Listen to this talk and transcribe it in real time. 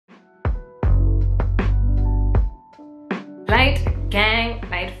Light gang,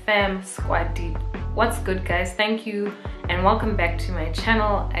 light fam, squad deep. What's good, guys? Thank you and welcome back to my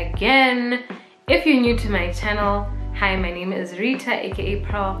channel again. If you're new to my channel, hi, my name is Rita, aka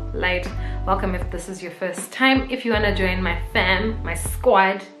Pro Light. Welcome if this is your first time. If you want to join my fam, my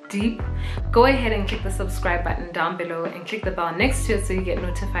squad deep, go ahead and click the subscribe button down below and click the bell next to it so you get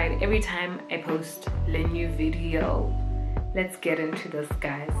notified every time I post a new video. Let's get into this,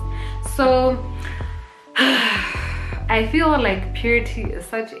 guys. So I feel like purity is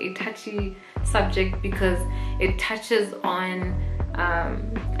such a touchy subject because it touches on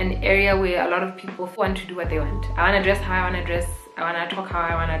an area where a lot of people want to do what they want. I want to dress how I want to dress, I want to talk how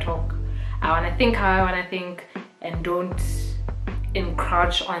I want to talk, I want to think how I want to think, and don't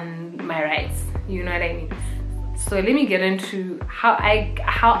encroach on my rights, you know what I mean? So let me get into how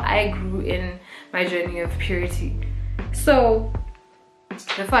I grew in my journey of purity. So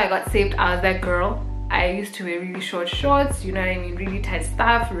before I got saved, I was that girl. I used to wear really short shorts, you know what I mean, really tight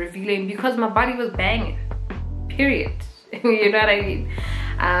stuff, revealing, because my body was banging, period. You know what I mean?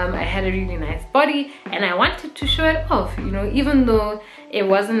 I had a really nice body and I wanted to show it off, you know, even though it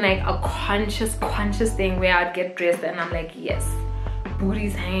wasn't like a conscious thing where I'd get dressed and I'm like, yes,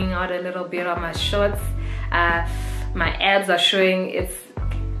 booty's hanging out a little bit on my shorts, my abs are showing,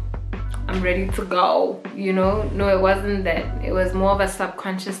 I'm ready to go, you know. No, it wasn't that. It was more of a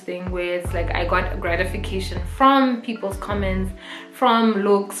subconscious thing where it's like I got gratification from people's comments, from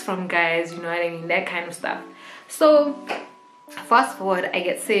looks, from guys, you know what I mean, that kind of stuff. So fast forward, I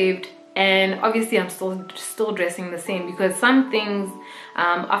get saved, and obviously I'm still dressing the same, because some things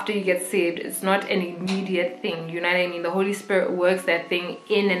after you get saved, it's not an immediate thing, you know what I mean. The Holy Spirit works that thing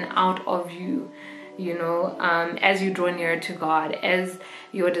in and out of you, you know, as you draw nearer to God, as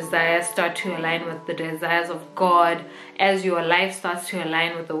your desires start to align with the desires of God, as your life starts to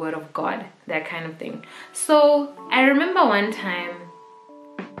align with the word of God, that kind of thing. So I remember one time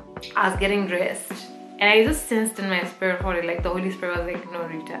I was getting dressed and I just sensed in my spirit, like the Holy Spirit was like, no,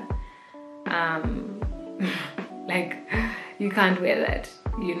 Rita, like you can't wear that,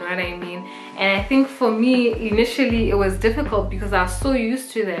 you know what I mean. And I think for me initially it was difficult because I was so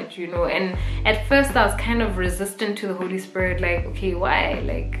used to that, you know, and at first I was kind of resistant to the Holy Spirit, like, okay, why,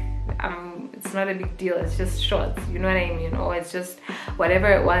 like, it's not a big deal, it's just shorts, you know what I mean, or it's just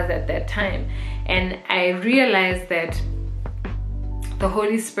whatever it was at that time. And I realized that the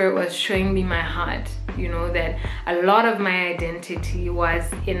Holy Spirit was showing me my heart, you know, that a lot of my identity was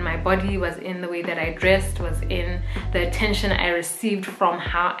in my body, was in the way that I dressed, was in the attention I received from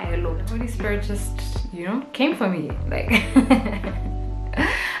how I looked. The Holy Spirit just, you know, came for me, like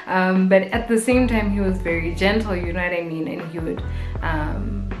but at the same time he was very gentle, you know what I mean, and he would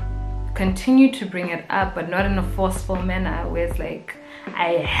continue to bring it up, but not in a forceful manner where it's like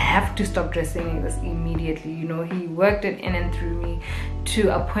I have to stop dressing like this immediately, you know. He worked it in and through me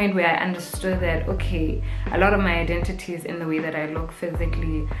to a point where I understood that, okay, a lot of my identity is in the way that I look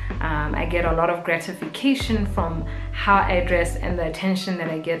physically. I get a lot of gratification from how I dress and the attention that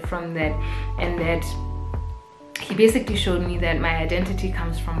I get from that, and that he basically showed me that my identity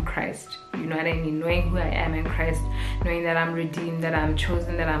comes from Christ, you know what I mean, knowing who I am in Christ, knowing that I'm redeemed, that I'm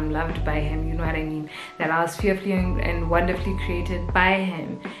chosen, that I'm loved by him, you know what I mean, that I was fearfully and wonderfully created by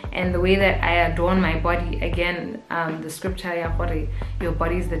him. And the way that I adorn my body, again, the scripture, your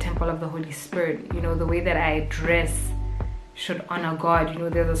body is the temple of the Holy Spirit, you know, the way that I dress should honor God. You know,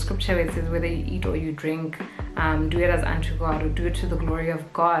 there's a scripture where it says whether you eat or you drink, do it as unto God, or do it to the glory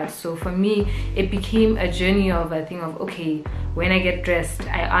of God. So for me, it became a journey of a thing of, okay, when I get dressed,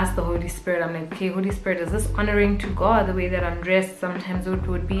 I ask the Holy Spirit, I'm like, okay, Holy Spirit, is this honoring to God the way that I'm dressed? Sometimes it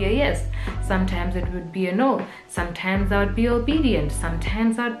would be a yes, sometimes it would be a no, sometimes I would be obedient,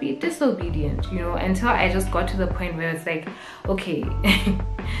 sometimes I would be disobedient, you know, until I just got to the point where it's like, okay,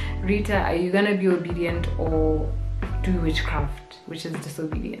 Rita, are you gonna be obedient or do witchcraft, which is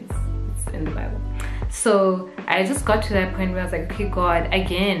disobedience? It's in the Bible. So I just got to that point where I was like, okay, God,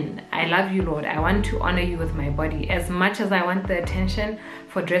 again, I love you, Lord, I want to honor you with my body. As much as I want the attention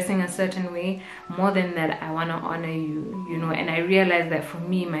for dressing a certain way, more than that, I want to honor you, you know. And I realized that for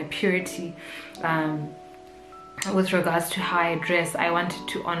me, my purity with regards to how I dress, I wanted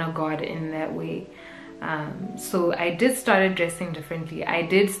to honor God in that way. So I did start dressing differently. I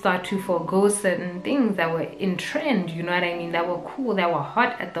did start to forego certain things that were in trend, you know what I mean, that were cool, that were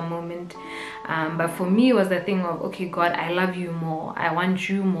hot at the moment. But for me, it was the thing of, okay, God, I love you more, I want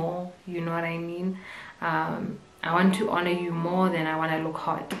you more, you know what I mean. I want to honor you more than I want to look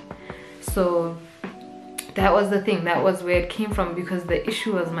hot. So that was the thing, that was where it came from, because the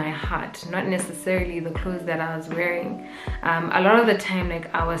issue was my heart, not necessarily the clothes that I was wearing. A lot of the time,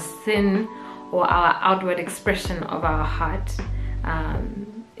 like, our sin or our outward expression of our heart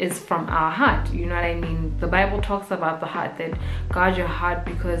is from our heart. You know what I mean? The Bible talks about the heart, that guard your heart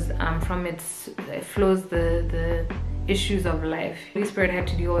because from it flows the issues of life. The Holy Spirit had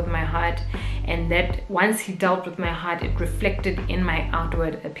to deal with my heart, and that once he dealt with my heart, it reflected in my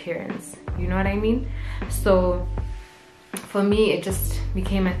outward appearance. You know what I mean? So for me, it just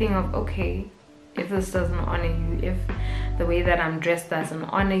became a thing of, okay, if this doesn't honor you, if the way that I'm dressed doesn't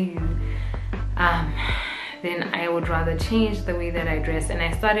honor you, then I would rather change the way that I dress. And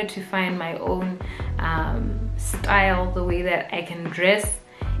I started to find my own style, the way that I can dress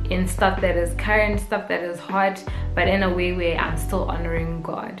in stuff that is current, stuff that is hot, but in a way where I'm still honoring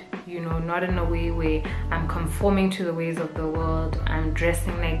God, you know, not in a way where I'm conforming to the ways of the world, I'm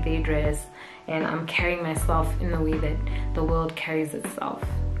dressing like they dress, and I'm carrying myself in the way that the world carries itself,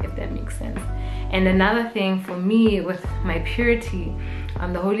 if that makes sense. And another thing for me with my purity,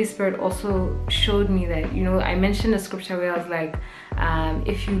 the Holy Spirit also showed me that, you know, I mentioned a scripture where I was like,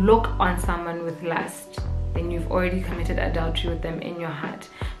 if you look on someone with lust, then you've already committed adultery with them in your heart.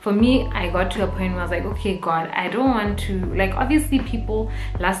 For me, I got to a point where I was like, okay, God, I don't want to, like, obviously people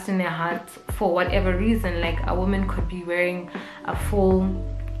lust in their hearts for whatever reason. Like, a woman could be wearing a full,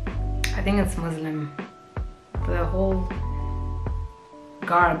 I think it's Muslim, the whole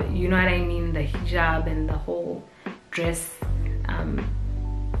garb, you know what I mean, the hijab and the whole dress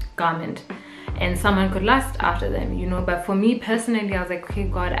garment, and someone could lust after them, you know. But for me personally, I was like, okay,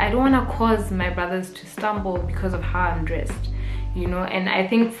 God, I don't want to cause my brothers to stumble because of how I'm dressed, you know. And I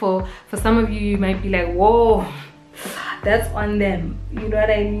think for some of you, you might be like, whoa, that's on them, you know what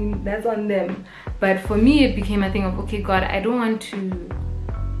I mean, that's on them. But for me, it became a thing of, okay, God, I don't want to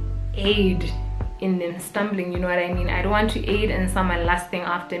aid in them stumbling, you know what I mean. I don't want to aid in someone lusting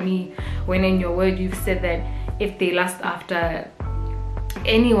after me, when in your word you've said that if they lust after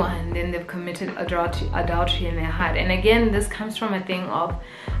anyone, then they've committed adultery in their heart. And again, this comes from a thing of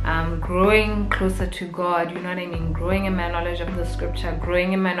growing closer to God, you know what I mean, growing in my knowledge of the scripture,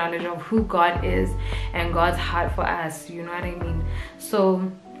 growing in my knowledge of who God is and God's heart for us, you know what I mean.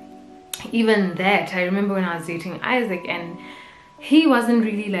 So even that, I remember when I was dating Isaac, and he wasn't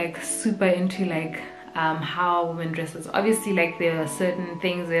really like super into like how women dresses. Obviously, like, there are certain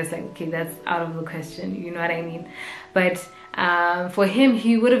things where it's like, okay, that's out of the question, you know what I mean. But for him,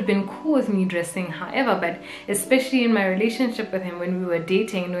 he would have been cool with me dressing however, but especially in my relationship with him, when we were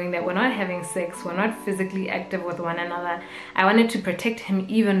dating, knowing that we're not having sex, we're not physically active with one another, I wanted to protect him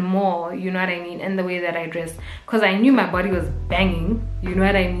even more, you know what I mean, in the way that I dressed, because I knew my body was banging, you know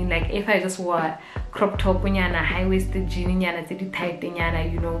what I mean. Like, if I just wore crop top, high-waisted jean, tight,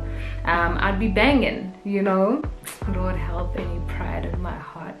 you know, I'd be banging, you know. Lord help any pride in my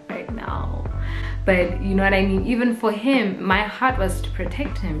heart right now. But you know what I mean, even for him, my heart was to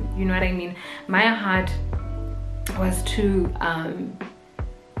protect him, you know what I mean. My heart was to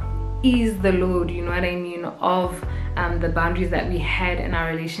ease the load, you know what I mean, of the boundaries that we had in our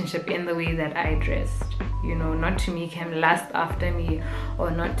relationship in the way that I dressed, you know, not to make him lust after me,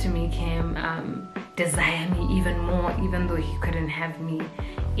 or not to make him desire me even more, even though he couldn't have me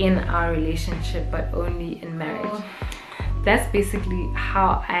in our relationship, but only in marriage. That's basically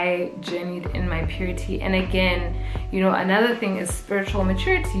how I journeyed in my purity. And again, you know, another thing is spiritual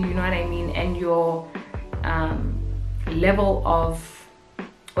maturity, you know what I mean, and your level of,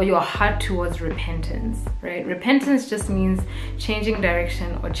 or your heart towards repentance, right? Repentance just means changing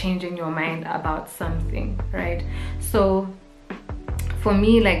direction or changing your mind about something, right? So for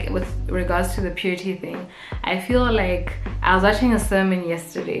me, like, with regards to the purity thing, I feel like I was watching a sermon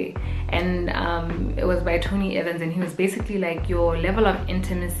yesterday, and it was by Tony Evans, and he was basically like, your level of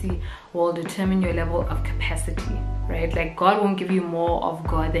intimacy will determine your level of capacity, right? Like, God won't give you more of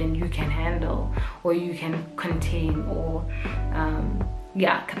God than you can handle, or you can contain, or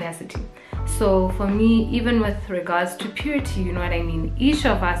capacity. So for me, even with regards to purity, you know what I mean, each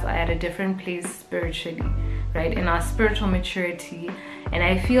of us are at a different place spiritually, right, in our spiritual maturity. And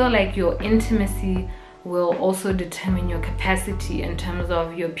I feel like your intimacy will also determine your capacity in terms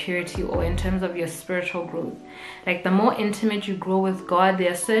of your purity, or in terms of your spiritual growth. Like, the more intimate you grow with God,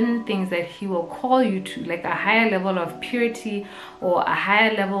 there are certain things that he will call you to, like a higher level of purity, or a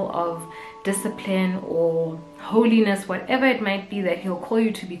higher level of discipline or holiness, whatever it might be, that he'll call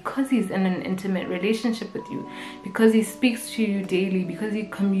you to, because he's in an intimate relationship with you, because he speaks to you daily, because you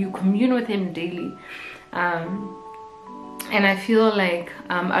commune with him daily. And I feel like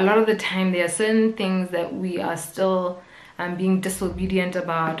a lot of the time there are certain things that we are still being disobedient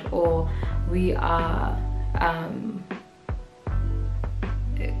about, or we are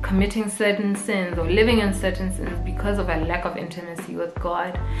committing certain sins or living in certain sins because of a lack of intimacy with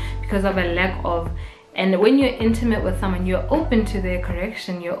God, because of a lack of. And when you're intimate with someone, you're open to their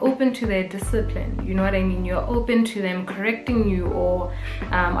correction, you're open to their discipline, you know what I mean? You're open to them correcting you, or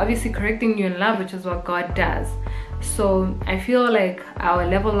obviously correcting you in love, which is what God does. So I feel like our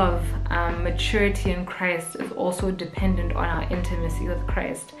level of maturity in Christ is also dependent on our intimacy with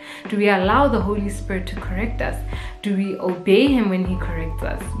Christ. Do we allow the Holy Spirit to correct us? Do we obey Him when He corrects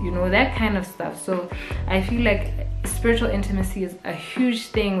us? You know, that kind of stuff. So I feel like spiritual intimacy is a huge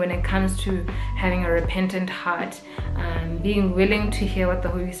thing when it comes to having a repentant heart, being willing to hear what the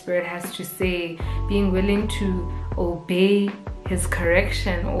Holy Spirit has to say, being willing to obey His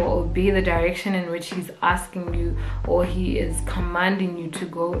correction or obey the direction in which He's asking you or He is commanding you to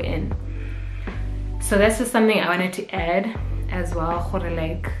go in. So that's just something I wanted to add as well.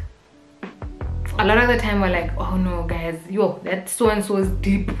 Like, a lot of the time we're like, oh no guys, yo, that so-and-so is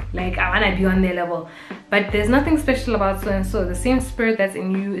deep, like I want to be on their level. But there's nothing special about so-and-so. The same spirit that's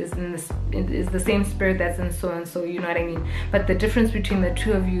in you is the same spirit that's in so-and-so, you know what I mean? But the difference between the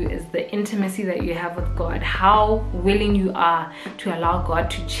two of you is the intimacy that you have with God, how willing you are to allow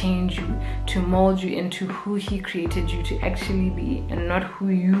God to change you, to mold you into who He created you to actually be, and not who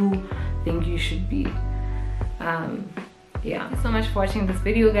you think you should be. Yeah, thank you so much for watching this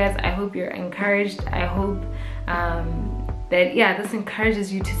video, guys. I hope you're encouraged. I hope that, yeah, this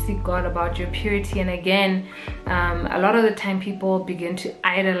encourages you to seek God about your purity. And again, a lot of the time people begin to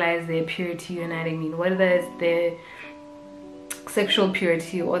idolize their purity, you know what I mean? Whether it's their sexual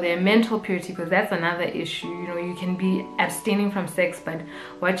purity or their mental purity, because that's another issue. You know, you can be abstaining from sex but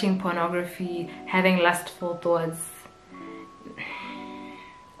watching pornography, having lustful thoughts,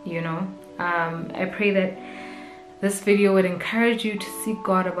 you know. I pray that this video would encourage you to seek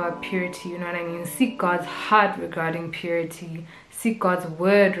God about purity, you know what I mean? Seek God's heart regarding purity, seek God's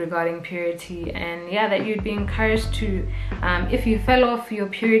word regarding purity, and yeah, that you'd be encouraged to, if you fell off your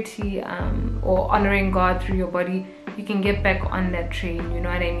purity or honoring God through your body, you can get back on that train, you know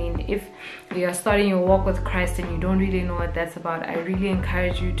what I mean? If you're starting your walk with Christ and you don't really know what that's about, I really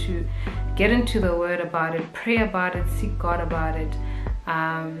encourage you to get into the word about it, pray about it, seek God about it.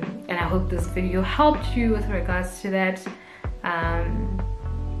 And I hope this video helped you with regards to that.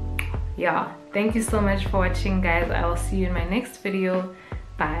 Yeah, thank you so much for watching, guys. I will see you in my next video.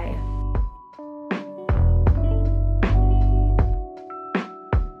 Bye.